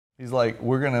He's like,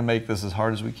 we're going to make this as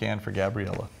hard as we can for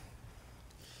Gabriella.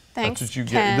 Thanks, That's what you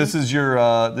Ken. get. This is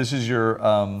your,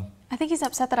 I think he's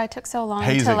upset that I took so long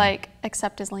hazing. to like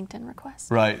accept his LinkedIn request.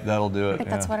 Right, that'll do it. I think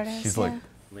that's what it is. He's like,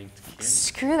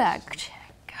 screw that.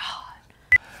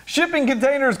 God. shipping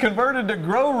containers converted to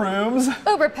grow rooms.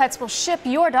 Uber Pets will ship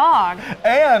your dog.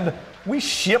 And we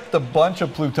shipped a bunch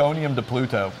of plutonium to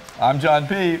Pluto. I'm John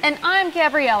P. And I'm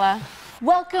Gabriella.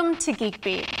 Welcome to Geek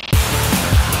Beat.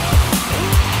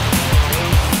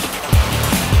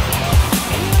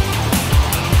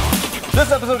 This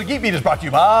episode of Geek Beat is brought to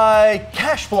you by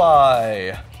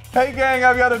Cashfly. Hey gang,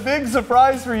 I've got a big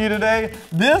surprise for you today.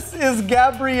 This is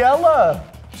Gabriella.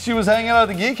 She was hanging out at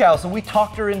the Geek House and we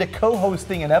talked her into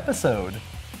co-hosting an episode.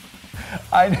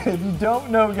 If you don't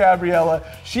know Gabriella,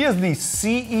 she is the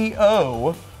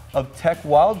CEO of Tech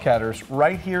Wildcatters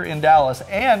right here in Dallas.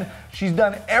 And she's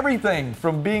done everything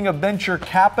from being a venture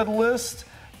capitalist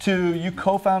to you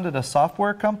co-founded a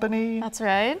software company. That's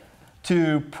right.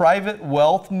 To private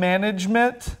wealth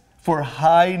management for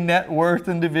high net worth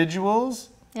individuals.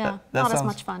 Yeah, not as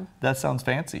much fun. That sounds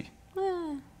fancy.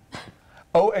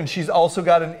 Oh, and she's also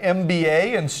got an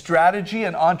MBA in strategy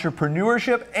and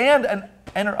entrepreneurship, and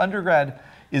her undergrad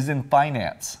is in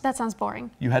finance. That sounds boring.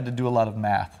 You had to do a lot of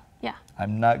math. Yeah.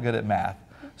 I'm not good at math,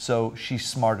 so she's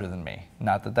smarter than me.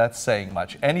 Not that that's saying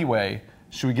much. Anyway,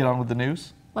 should we get on with the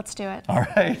news? Let's do it. All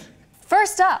right.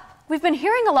 First up, we've been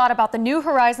hearing a lot about the New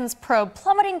Horizons probe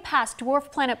plummeting past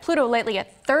dwarf planet Pluto lately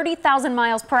at 30,000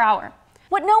 miles per hour.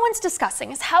 What no one's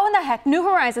discussing is how in the heck New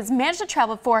Horizons managed to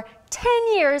travel for 10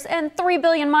 years and 3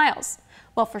 billion miles.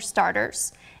 Well, for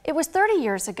starters, it was 30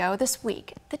 years ago this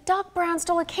week that Doc Brown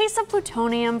stole a case of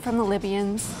plutonium from the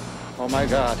Libyans. Oh my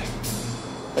God.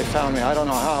 They found me. I don't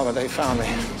know how, but they found me.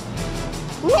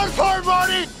 Run for it,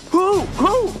 Marty! Who?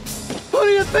 Who do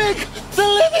you think? The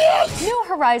Libyans! New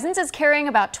Horizons is carrying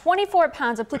about 24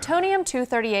 pounds of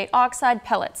plutonium-238 oxide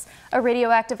pellets, a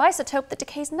radioactive isotope that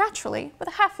decays naturally with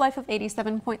a half-life of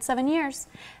 87.7 years.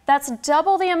 That's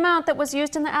double the amount that was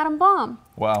used in the atom bomb.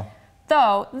 Wow.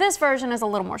 Though, this version is a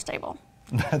little more stable.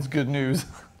 That's good news.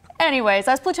 Anyways,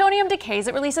 as plutonium decays,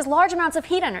 it releases large amounts of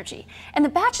heat energy, and the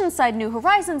batch inside New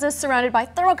Horizons is surrounded by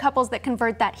thermocouples that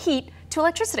convert that heat to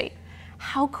electricity.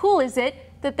 How cool is it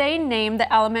that they named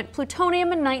the element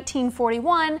plutonium in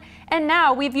 1941, and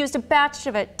now we've used a batch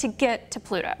of it to get to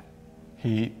Pluto?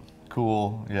 Heat,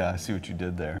 cool. Yeah, I see what you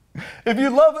did there. If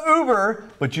you love Uber,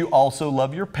 but you also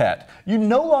love your pet, you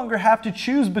no longer have to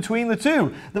choose between the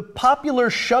two. The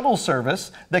popular shuttle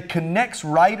service that connects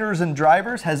riders and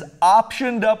drivers has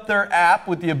optioned up their app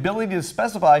with the ability to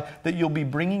specify that you'll be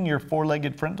bringing your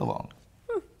four-legged friend along.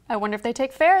 I wonder if they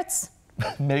take ferrets.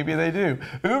 Maybe they do.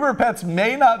 Uber Pets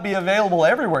may not be available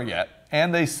everywhere yet,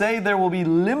 and they say there will be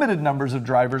limited numbers of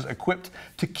drivers equipped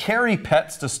to carry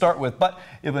pets to start with. But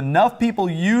if enough people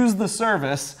use the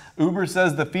service, Uber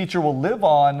says the feature will live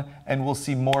on and we'll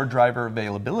see more driver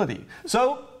availability.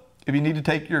 So if you need to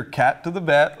take your cat to the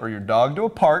vet or your dog to a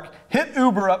park, hit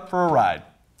Uber up for a ride.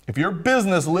 If your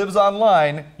business lives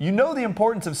online, you know the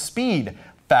importance of speed.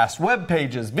 Fast web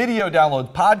pages, video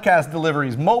downloads, podcast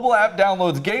deliveries, mobile app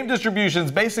downloads, game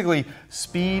distributions, basically,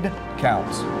 speed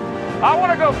counts. I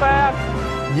want to go fast.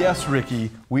 Yes, Ricky,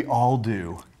 we all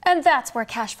do. And that's where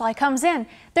Cashfly comes in.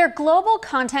 Their global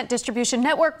content distribution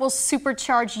network will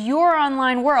supercharge your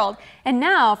online world. And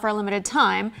now, for a limited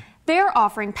time, they're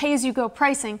offering pay-as-you-go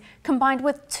pricing combined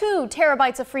with 2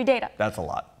 terabytes of free data. That's a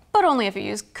lot. But only if you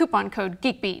use coupon code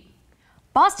GeekBeat.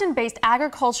 Boston-based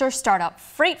agriculture startup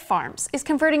Freight Farms is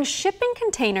converting shipping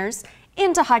containers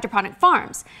into hydroponic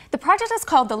farms. The project is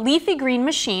called the Leafy Green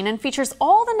Machine and features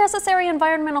all the necessary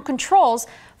environmental controls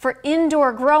for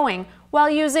indoor growing while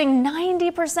using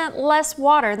 90% less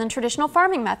water than traditional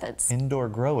farming methods. Indoor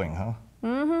growing,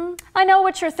 huh? I know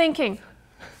what you're thinking.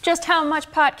 Just how much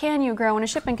pot can you grow in a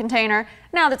shipping container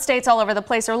now that states all over the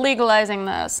place are legalizing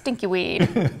the stinky weed?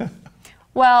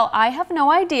 Well, I have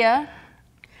no idea.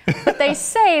 But they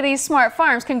say these smart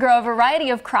farms can grow a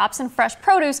variety of crops and fresh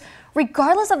produce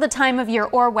regardless of the time of year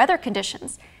or weather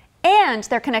conditions. And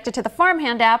they're connected to the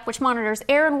Farmhand app, which monitors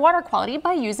air and water quality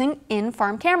by using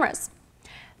in-farm cameras.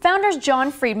 Founders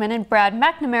John Friedman and Brad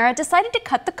McNamara decided to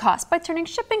cut the cost by turning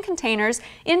shipping containers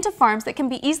into farms that can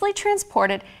be easily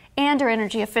transported and are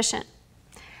energy efficient.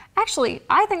 Actually,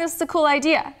 I think this is a cool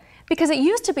idea, because it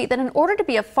used to be that in order to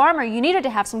be a farmer, you needed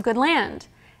to have some good land.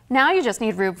 Now you just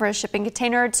need room for a shipping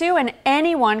container or two, and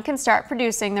anyone can start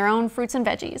producing their own fruits and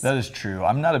veggies. That is true.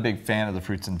 I'm not a big fan of the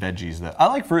fruits and veggies. I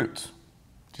like fruits,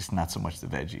 just not so much the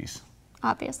veggies.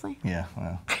 obviously. Yeah,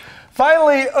 well.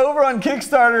 Finally, over on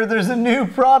Kickstarter, there's a new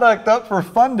product up for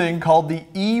funding called the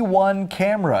E1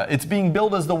 camera. It's being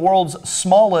billed as the world's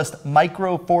smallest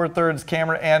micro four thirds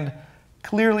camera and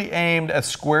clearly aimed at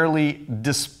squarely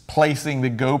displacing the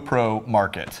GoPro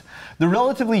market. The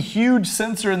relatively huge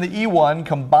sensor in the E1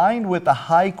 combined with the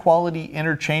high quality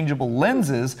interchangeable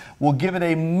lenses will give it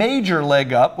a major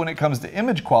leg up when it comes to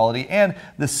image quality, and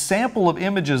the sample of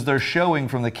images they're showing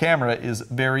from the camera is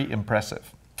very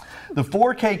impressive. The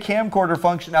 4K camcorder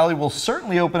functionality will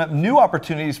certainly open up new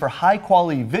opportunities for high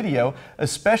quality video,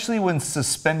 especially when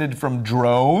suspended from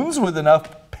drones with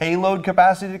enough payload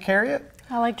capacity to carry it.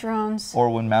 I like drones. Or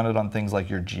when mounted on things like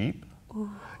your Jeep. Ooh.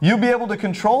 You'll be able to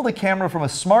control the camera from a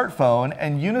smartphone,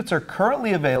 and units are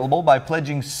currently available by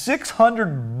pledging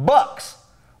 $600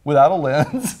 without a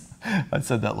lens. I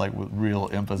said that like with real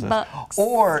emphasis. Bucks.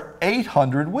 Or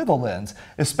 $800 with a lens.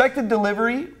 Expected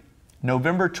delivery,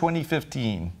 November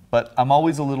 2015. But I'm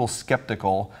always a little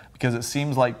skeptical because it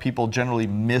seems like people generally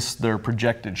miss their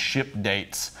projected ship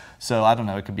dates. So I don't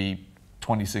know, it could be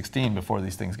 2016 before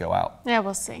these things go out. Yeah,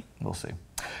 we'll see. We'll see.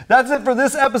 That's it for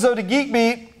this episode of Geek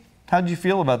Beat. How'd you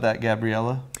feel about that,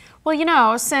 Gabriella? Well, you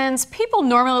know, since people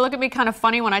normally look at me kind of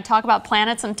funny when I talk about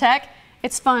planets and tech,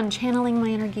 it's fun channeling my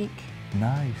inner geek.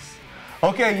 Nice.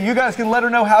 Okay, you guys can let her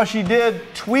know how she did.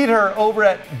 Tweet her over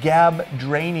at Gab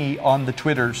Draney on the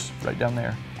Twitters, right down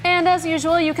there. And as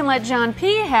usual, you can let John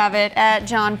P. have it at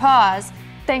John Pause.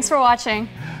 Thanks for watching.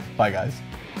 Bye, guys.